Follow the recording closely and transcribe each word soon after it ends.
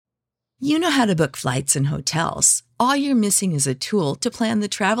You know how to book flights and hotels. All you're missing is a tool to plan the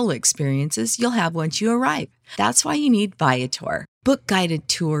travel experiences you'll have once you arrive. That's why you need Viator. Book guided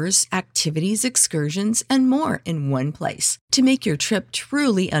tours, activities, excursions, and more in one place to make your trip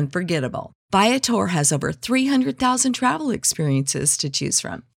truly unforgettable. Viator has over 300,000 travel experiences to choose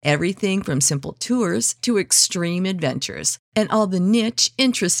from. Everything from simple tours to extreme adventures and all the niche,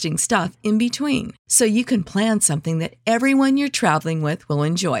 interesting stuff in between. So you can plan something that everyone you're traveling with will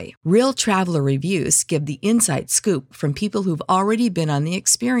enjoy. Real traveler reviews give the inside scoop from people who've already been on the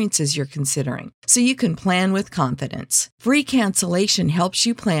experiences you're considering. So you can plan with confidence. Free cancellation helps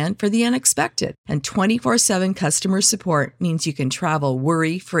you plan for the unexpected. And 24/7 customer support means you can travel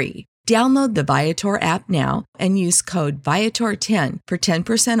worry-free. Download the Viator app now and use code Viator10 for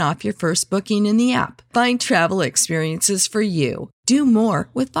 10% off your first booking in the app. Find travel experiences for you. Do more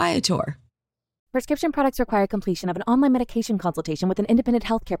with Viator. Prescription products require completion of an online medication consultation with an independent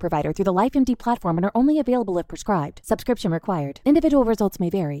healthcare provider through the LifeMD platform and are only available if prescribed. Subscription required. Individual results may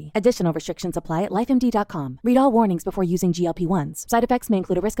vary. Additional restrictions apply at lifemd.com. Read all warnings before using GLP-1s. Side effects may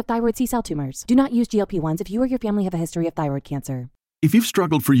include a risk of thyroid C-cell tumors. Do not use GLP-1s if you or your family have a history of thyroid cancer. If you've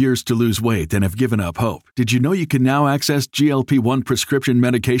struggled for years to lose weight and have given up hope, did you know you can now access GLP-1 prescription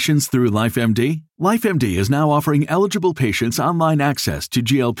medications through LifeMD? LifeMD is now offering eligible patients online access to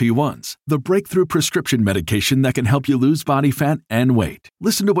GLP-1s, the breakthrough prescription medication that can help you lose body fat and weight.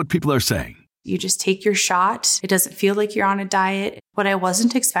 Listen to what people are saying. You just take your shot. It doesn't feel like you're on a diet. What I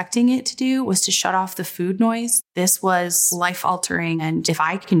wasn't expecting it to do was to shut off the food noise. This was life-altering, and if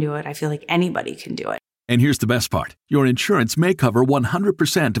I can do it, I feel like anybody can do it. And here's the best part. Your insurance may cover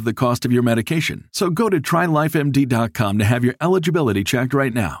 100% of the cost of your medication. So go to TryLifeMD.com to have your eligibility checked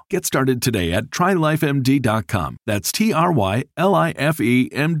right now. Get started today at TryLifeMD.com. That's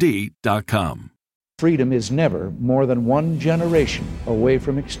TryLifeMD.com. Freedom is never more than one generation away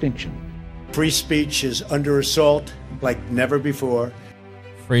from extinction. Free speech is under assault like never before.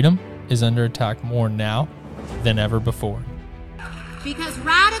 Freedom is under attack more now than ever before. Because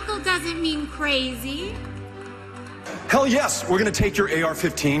radical doesn't mean crazy. Hell yes, we're going to take your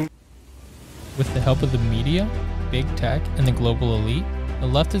AR-15. With the help of the media, big tech, and the global elite, the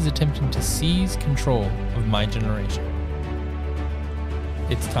left is attempting to seize control of my generation.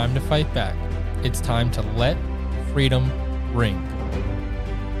 It's time to fight back. It's time to let freedom ring.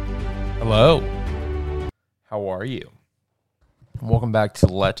 Hello. How are you? Welcome back to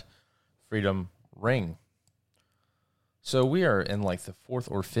Let Freedom Ring. So we are in like the 4th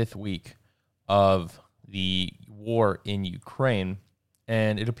or 5th week of the war in Ukraine,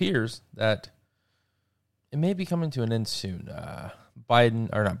 and it appears that it may be coming to an end soon.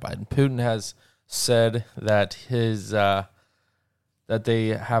 Putin has said that that they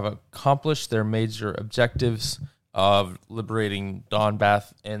have accomplished their major objectives of liberating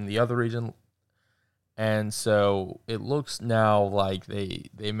Donbass and the other region, and so it looks now like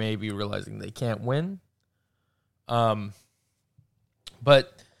they may be realizing they can't win.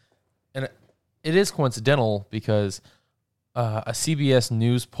 But it is coincidental because a CBS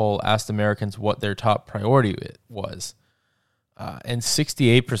News poll asked Americans what their top priority was, and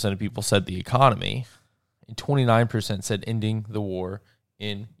 68% of people said the economy, and 29% said ending the war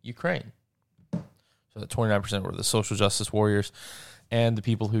in Ukraine. So that 29% were the social justice warriors and the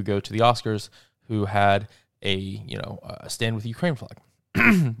people who go to the Oscars who had a Stand with Ukraine flag.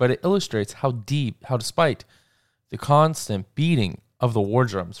 But it illustrates how despite the constant beating of the war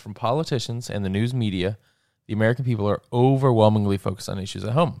drums from politicians and the news media, the American people are overwhelmingly focused on issues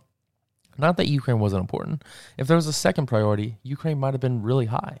at home. Not that Ukraine wasn't important. If there was a second priority, Ukraine might have been really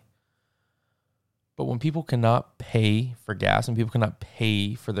high. But when people cannot pay for gas, when people cannot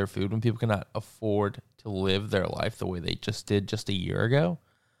pay for their food, when people cannot afford to live their life the way they just did just a year ago,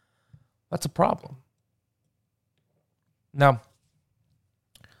 that's a problem. Now,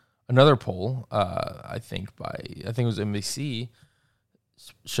 another poll, I think it was NBC,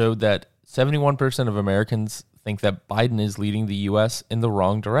 showed that 71% of Americans think that Biden is leading the U.S. in the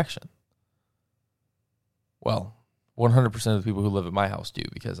wrong direction. Well, 100% of the people who live at my house do,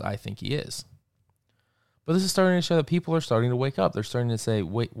 because I think he is. But this is starting to show that people are starting to wake up. They're starting to say,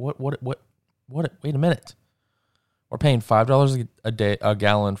 wait, what, wait a minute. We're paying $5 a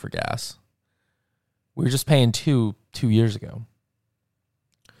gallon for gas. We were just paying two years ago.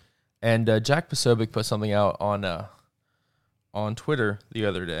 And Jack Posobiec put something out on Twitter the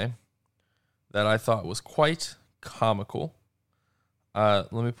other day that I thought was quite comical.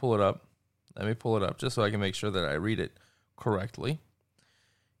 Let me pull it up just so I can make sure that I read it correctly.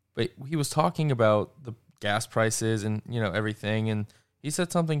 But he was talking about the gas prices and, everything. And he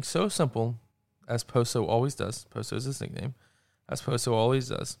said something so simple, as Poso always does. Poso is his nickname. As Poso always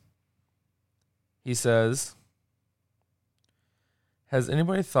does. He says, has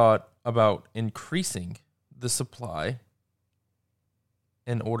anybody thought about increasing the supply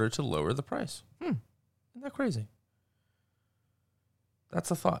in order to lower the price? Isn't that crazy?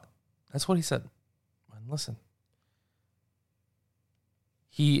 That's a thought. That's what he said. And listen,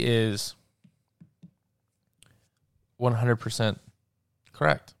 he is 100%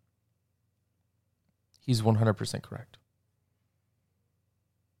 correct. He's 100% correct.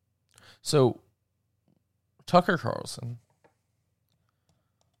 So, Tucker Carlson,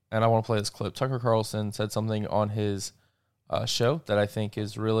 and I want to play this clip. Tucker Carlson said something on his show that I think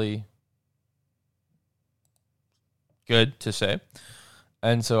is really good to say.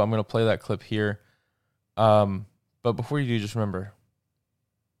 And so I'm going to play that clip here. But before you do, just remember,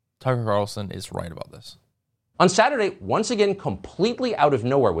 Tucker Carlson is right about this. On Saturday, once again, completely out of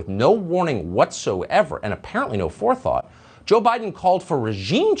nowhere, with no warning whatsoever, and apparently no forethought, Joe Biden called for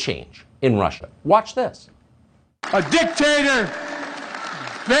regime change in Russia. Watch this. A dictator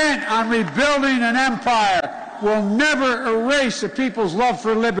bent on rebuilding an empire will never erase a people's love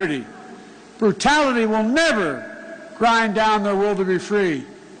for liberty. Brutality will never grind down their will to be free.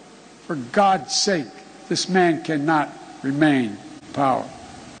 For God's sake, this man cannot remain in power.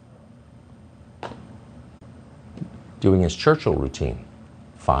 Doing his Churchill routine.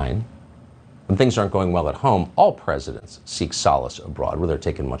 Fine. When things aren't going well at home, all presidents seek solace abroad, where they're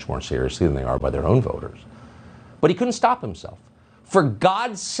taken much more seriously than they are by their own voters. But he couldn't stop himself. For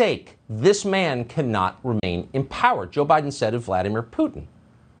God's sake, this man cannot remain in power, Joe Biden said of Vladimir Putin.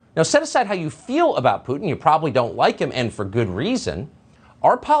 Now, set aside how you feel about Putin. You probably don't like him, and for good reason.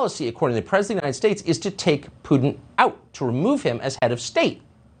 Our policy, according to the President of the United States, is to take Putin out, to remove him as head of state.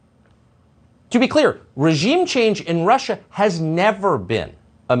 To be clear, regime change in Russia has never been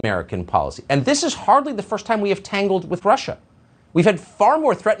American policy. And this is hardly the first time we have tangled with Russia. We've had far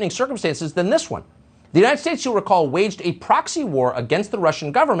more threatening circumstances than this one. The United States, you'll recall, waged a proxy war against the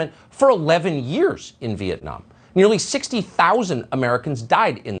Russian government for 11 years in Vietnam. Nearly 60,000 Americans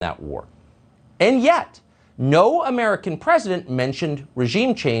died in that war. And yet, no American president mentioned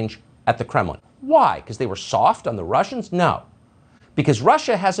regime change at the Kremlin. Why? Because they were soft on the Russians? No. Because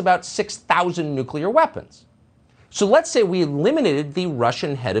Russia has about 6,000 nuclear weapons. So let's say we eliminated the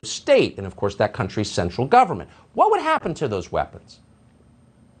Russian head of state and, of course, that country's central government. What would happen to those weapons?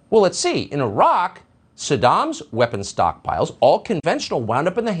 Well, let's see. In Iraq, Saddam's weapon stockpiles, all conventional, wound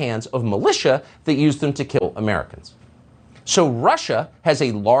up in the hands of militia that used them to kill Americans. So Russia has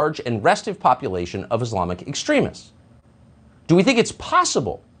a large and restive population of Islamic extremists. Do we think it's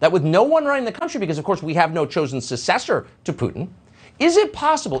possible that with no one running the country, because, of course, we have no chosen successor to Putin, is it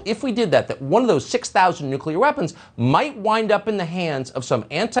possible, if we did that, that one of those 6,000 nuclear weapons might wind up in the hands of some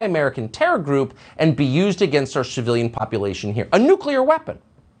anti-American terror group and be used against our civilian population here? A nuclear weapon.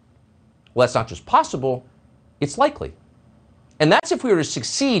 Well, that's not just possible, it's likely. And that's if we were to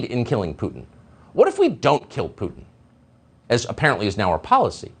succeed in killing Putin. What if we don't kill Putin, as apparently is now our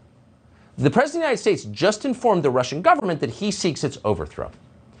policy? The President of the United States just informed the Russian government that he seeks its overthrow.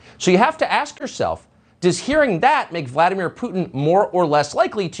 So you have to ask yourself, does hearing that make Vladimir Putin more or less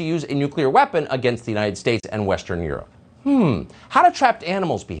likely to use a nuclear weapon against the United States and Western Europe? How do trapped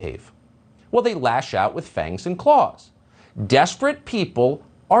animals behave? Well, they lash out with fangs and claws. Desperate people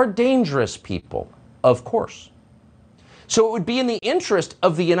are dangerous people, of course. So it would be in the interest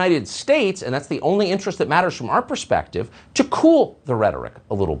of the United States, and that's the only interest that matters from our perspective, to cool the rhetoric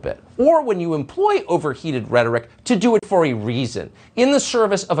a little bit. Or when you employ overheated rhetoric, to do it for a reason, in the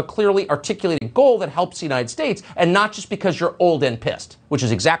service of a clearly articulated goal that helps the United States, and not just because you're old and pissed, which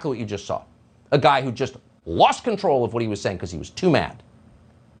is exactly what you just saw. A guy who just lost control of what he was saying because he was too mad.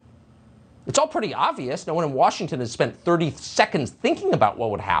 It's all pretty obvious. No one in Washington has spent 30 seconds thinking about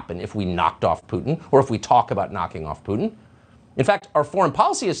what would happen if we knocked off Putin, or if we talk about knocking off Putin. In fact, our foreign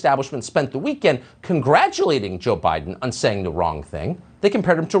policy establishment spent the weekend congratulating Joe Biden on saying the wrong thing. They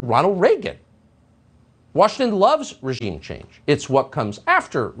compared him to Ronald Reagan. Washington loves regime change. It's what comes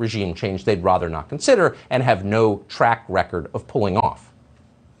after regime change they'd rather not consider and have no track record of pulling off.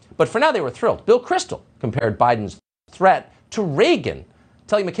 But for now, they were thrilled. Bill Kristol compared Biden's threat to Reagan,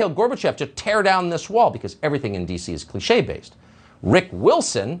 telling Mikhail Gorbachev to tear down this wall because everything in D.C. is cliche-based. Rick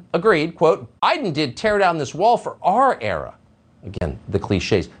Wilson agreed, quote, Biden did tear down this wall for our era. Again, the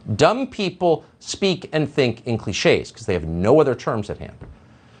cliches. Dumb people speak and think in cliches because they have no other terms at hand.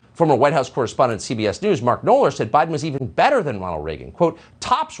 Former White House correspondent at CBS News, Mark Knoller, said Biden was even better than Ronald Reagan. Quote,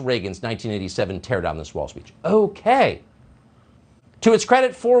 tops Reagan's 1987 tear down this wall speech. Okay. To its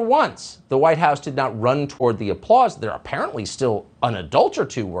credit, for once, the White House did not run toward the applause. There are apparently still an adult or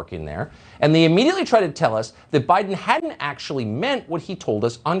two working there. And they immediately tried to tell us that Biden hadn't actually meant what he told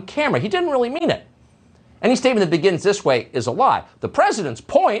us on camera. He didn't really mean it. Any statement that begins this way is a lie. The president's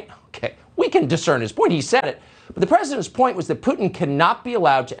point, okay, we can discern his point, he said it, but the president's point was that Putin cannot be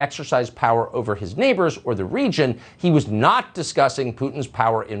allowed to exercise power over his neighbors or the region. He was not discussing Putin's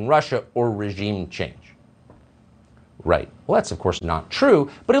power in Russia or regime change. Right. Well, that's, of course, not true,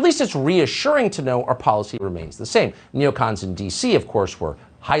 but at least it's reassuring to know our policy remains the same. Neocons in D.C., of course, were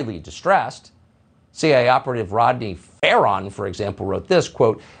highly distressed. CIA operative Rodney Farron, for example, wrote this,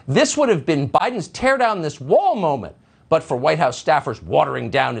 quote, "This would have been Biden's tear down this wall moment, but for White House staffers watering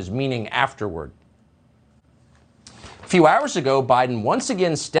down his meaning afterward." A few hours ago, Biden once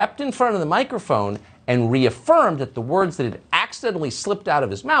again stepped in front of the microphone and reaffirmed that the words that had accidentally slipped out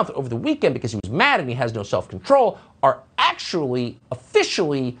of his mouth over the weekend because he was mad and he has no self-control are actually,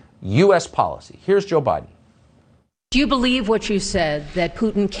 officially, U.S. policy. Here's Joe Biden. Do you believe what you said, that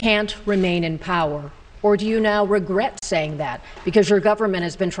Putin can't remain in power? Or do you now regret saying that because your government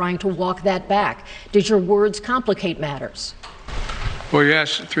has been trying to walk that back? Did your words complicate matters? Well, you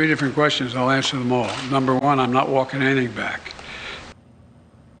asked 3 different questions. I'll answer them all. Number 1, I'm not walking anything back.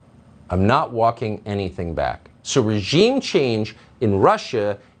 I'm not walking anything back. So regime change in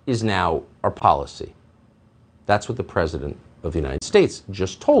Russia is now our policy. That's what the president of the United States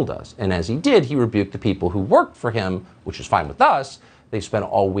just told us. And as he did, he rebuked the people who worked for him, which is fine with us. They've spent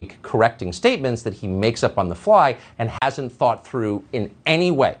all week correcting statements that he makes up on the fly and hasn't thought through in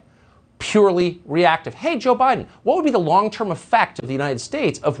any way. Purely reactive. Hey, Joe Biden, what would be the long-term effect of the United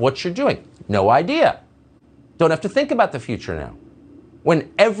States of what you're doing? No idea. Don't have to think about the future now.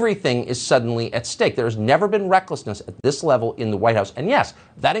 When everything is suddenly at stake. There has never been recklessness at this level in the White House. And yes,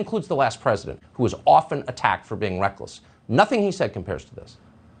 that includes the last president, who was often attacked for being reckless. Nothing he said compares to this.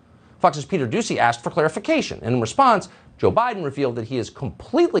 Fox's Peter Doocy asked for clarification. And in response, Joe Biden revealed that he is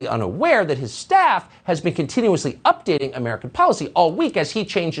completely unaware that his staff has been continuously updating American policy all week as he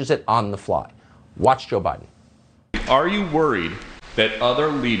changes it on the fly. Watch Joe Biden. Are you worried that other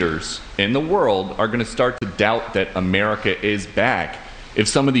leaders in the world are going to start to doubt that America is back if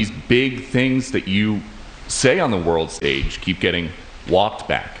some of these big things that you say on the world stage keep getting walked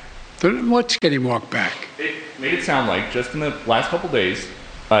back? What's getting walked back? It made it sound like, just in the last couple days,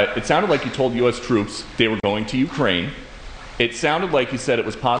 it sounded like you told U.S. troops they were going to Ukraine. It sounded like you said it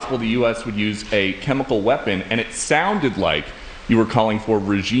was possible the U.S. would use a chemical weapon, and it sounded like you were calling for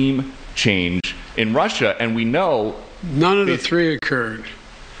regime change in Russia, and we know... None of the 3 occurred.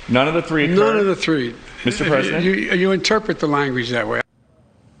 None of the 3 occurred? None of the 3. Mr. President? You interpret the language that way.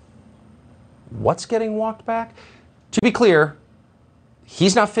 What's getting walked back? To be clear,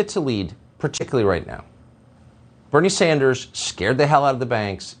 he's not fit to lead, particularly right now. Bernie Sanders scared the hell out of the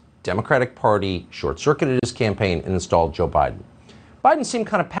banks, Democratic Party short-circuited his campaign and installed Joe Biden. Biden seemed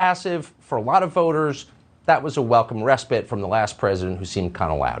kind of passive for a lot of voters. That was a welcome respite from the last president who seemed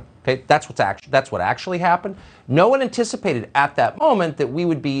kind of loud. Okay, that's what actually happened. No one anticipated at that moment that we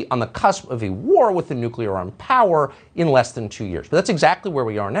would be on the cusp of a war with a nuclear-armed power in less than 2 years. But that's exactly where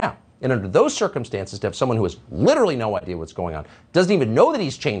we are now. And under those circumstances, to have someone who has literally no idea what's going on, doesn't even know that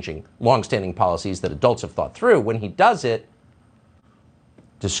he's changing longstanding policies that adults have thought through, when he does it,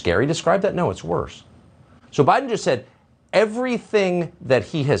 does scary describe that? No, it's worse. So Biden just said everything that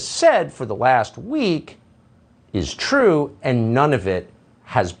he has said for the last week is true, and none of it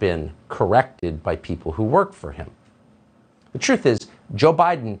has been corrected by people who work for him. The truth is, Joe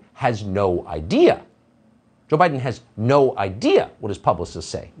Biden has no idea. Joe Biden has no idea what his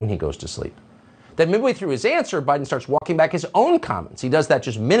publicists say when he goes to sleep. Then midway through his answer, Biden starts walking back his own comments. He does that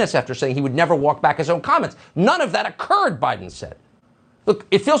just minutes after saying he would never walk back his own comments. None of that occurred, Biden said. Look,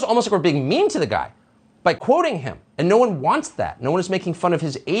 it feels almost like we're being mean to the guy by quoting him, and no one wants that. No one is making fun of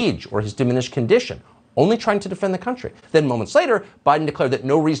his age or his diminished condition, only trying to defend the country. Then moments later, Biden declared that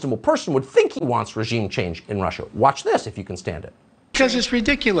no reasonable person would think he wants regime change in Russia. Watch this if you can stand it. Because it's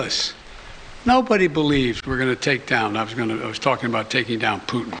ridiculous. Nobody believes we're going to take down. I was talking about taking down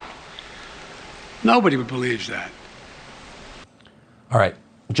Putin. Nobody believes that. All right,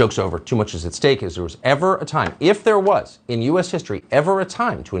 joke's over. Too much is at stake. If there was ever a time, if there was in U.S. history ever a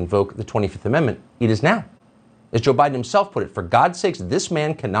time to invoke the 25th Amendment, it is now. As Joe Biden himself put it, for God's sakes, this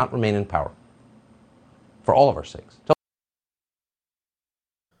man cannot remain in power. For all of our sakes.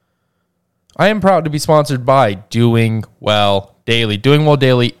 I am proud to be sponsored by Doing Well Daily. Doing Well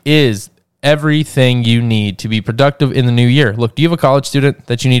Daily is everything you need to be productive in the new year. Look, do you have a college student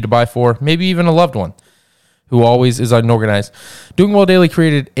that you need to buy for? Maybe even a loved one who always is unorganized. Doing Well Daily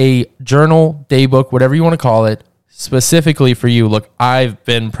created a journal, daybook, whatever you want to call it, specifically for you. Look, I've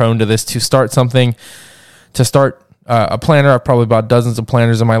been prone to this, to start something, to start a planner. I've probably bought dozens of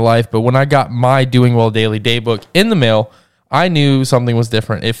planners in my life, but when I got my Doing Well Daily daybook in the mail, I knew something was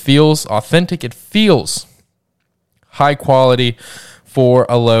different. It feels authentic. It feels high quality for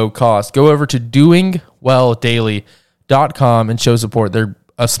a low cost. Go over to doingwelldaily.com and show support. They're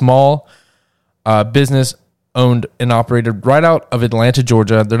a small business owned and operated right out of Atlanta,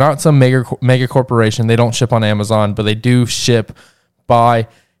 Georgia. They're not some mega corporation. They don't ship on Amazon, but they do ship by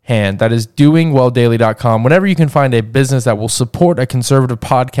hand. That is doingwelldaily.com. Whenever you can find a business that will support a conservative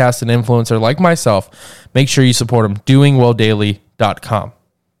podcast and influencer like myself, make sure you support them. doingwelldaily.com.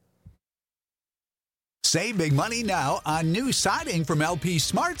 Save big money now on new siding from LP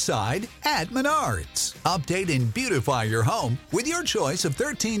SmartSide at Menards. Update and beautify your home with your choice of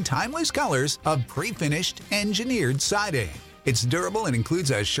 13 timeless colors of pre-finished engineered siding. It's durable and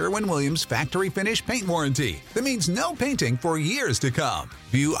includes a Sherwin-Williams factory finish paint warranty that means no painting for years to come.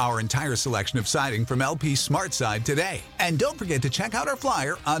 View our entire selection of siding from LP SmartSide today. And don't forget to check out our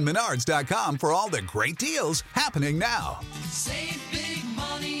flyer on Menards.com for all the great deals happening now. Save big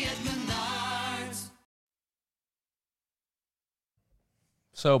money at Menards.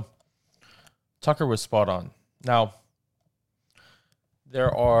 So, Tucker was spot on. Now,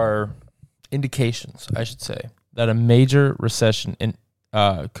 there are indications, I should say, that a major recession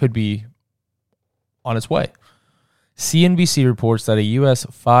could be on its way. CNBC reports that a U.S.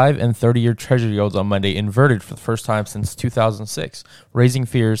 5- and 30-year Treasury yields on Monday inverted for the first time since 2006, raising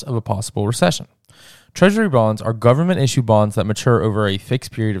fears of a possible recession. Treasury bonds are government-issued bonds that mature over a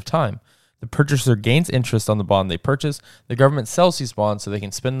fixed period of time. The purchaser gains interest on the bond they purchase. The government sells these bonds so they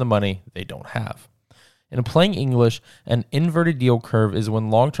can spend the money they don't have. In plain English, an inverted yield curve is when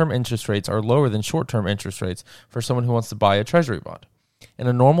long-term interest rates are lower than short-term interest rates for someone who wants to buy a treasury bond. In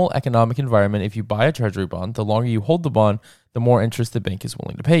a normal economic environment, if you buy a treasury bond, the longer you hold the bond, the more interest the bank is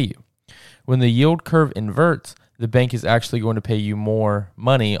willing to pay you. When the yield curve inverts, the bank is actually going to pay you more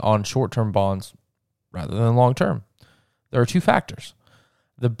money on short-term bonds rather than long-term. There are two factors.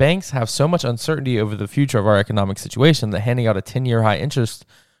 The banks have so much uncertainty over the future of our economic situation that handing out a 10-year high interest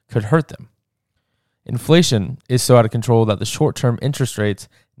could hurt them. Inflation is so out of control that the short-term interest rates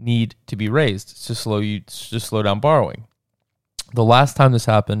need to be raised to slow down borrowing. The last time this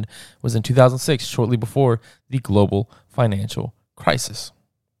happened was in 2006, shortly before the global financial crisis.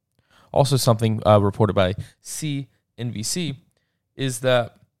 Also, something reported by CNBC is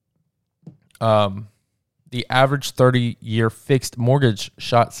that the average 30-year fixed mortgage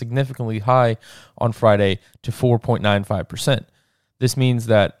shot significantly high on Friday to 4.95%. This means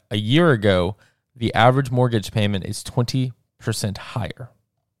that a year ago, the average mortgage payment is 20% higher.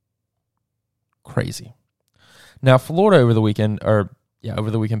 Crazy. Now, Florida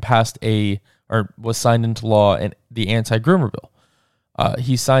was signed into law and the anti-groomer bill. Ron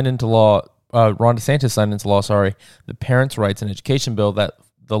DeSantis signed into law, the Parents' Rights and Education bill that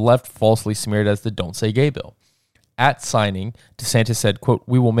the left falsely smeared as the Don't Say Gay bill. At signing, DeSantis said, quote,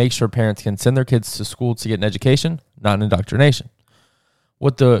 "We will make sure parents can send their kids to school to get an education, not an indoctrination."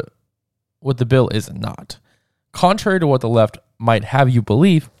 What the bill is not. Contrary to what the left might have you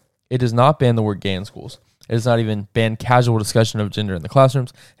believe, it does not ban the word gay in schools. It does not even ban casual discussion of gender in the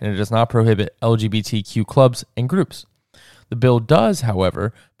classrooms, and it does not prohibit LGBTQ clubs and groups. The bill does,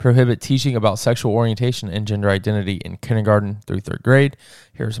 however, prohibit teaching about sexual orientation and gender identity in kindergarten through third grade.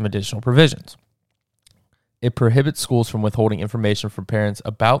 Here are some additional provisions. It prohibits schools from withholding information from parents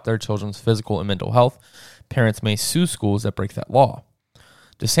about their children's physical and mental health. Parents may sue schools that break that law.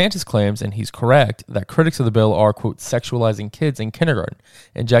 DeSantis claims, and he's correct, that critics of the bill are, quote, sexualizing kids in kindergarten,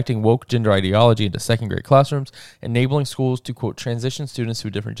 injecting woke gender ideology into second grade classrooms, enabling schools to, quote, transition students to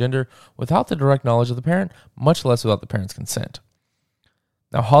a different gender without the direct knowledge of the parent, much less without the parent's consent.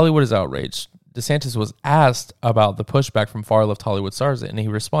 Now, Hollywood is outraged. DeSantis was asked about the pushback from far-left Hollywood stars, and he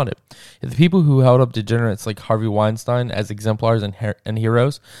responded, "If the people who held up degenerates like Harvey Weinstein as exemplars and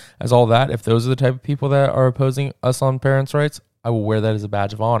heroes, as all that, if those are the type of people that are opposing us on parents' rights, I will wear that as a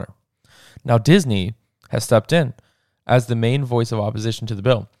badge of honor." Now, Disney has stepped in as the main voice of opposition to the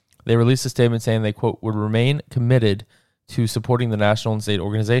bill. They released a statement saying they, quote, would remain committed to supporting the national and state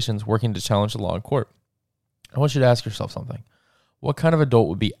organizations working to challenge the law in court. I want you to ask yourself something. What kind of adult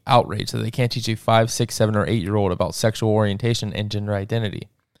would be outraged that they can't teach a 5, 6, 7, or 8-year-old about sexual orientation and gender identity?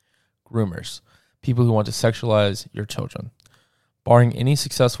 Groomers. People who want to sexualize your children. Barring any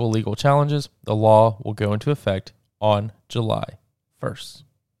successful legal challenges, the law will go into effect on July 1st.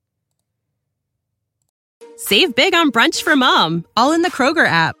 Save big on brunch for mom, all in the Kroger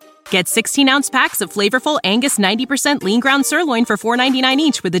app. Get 16-ounce packs of flavorful Angus 90% lean ground sirloin for $4.99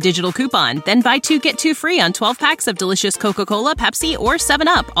 each with a digital coupon. Then buy 2, get 2 free on 12 packs of delicious Coca-Cola, Pepsi, or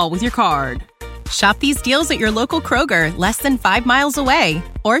 7-Up, all with your card. Shop these deals at your local Kroger, less than 5 miles away.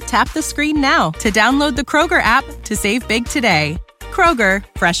 Or tap the screen now to download the Kroger app to save big today. Kroger,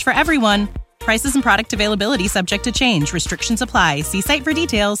 fresh for everyone. Prices and product availability subject to change. Restrictions apply. See site for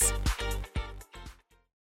details.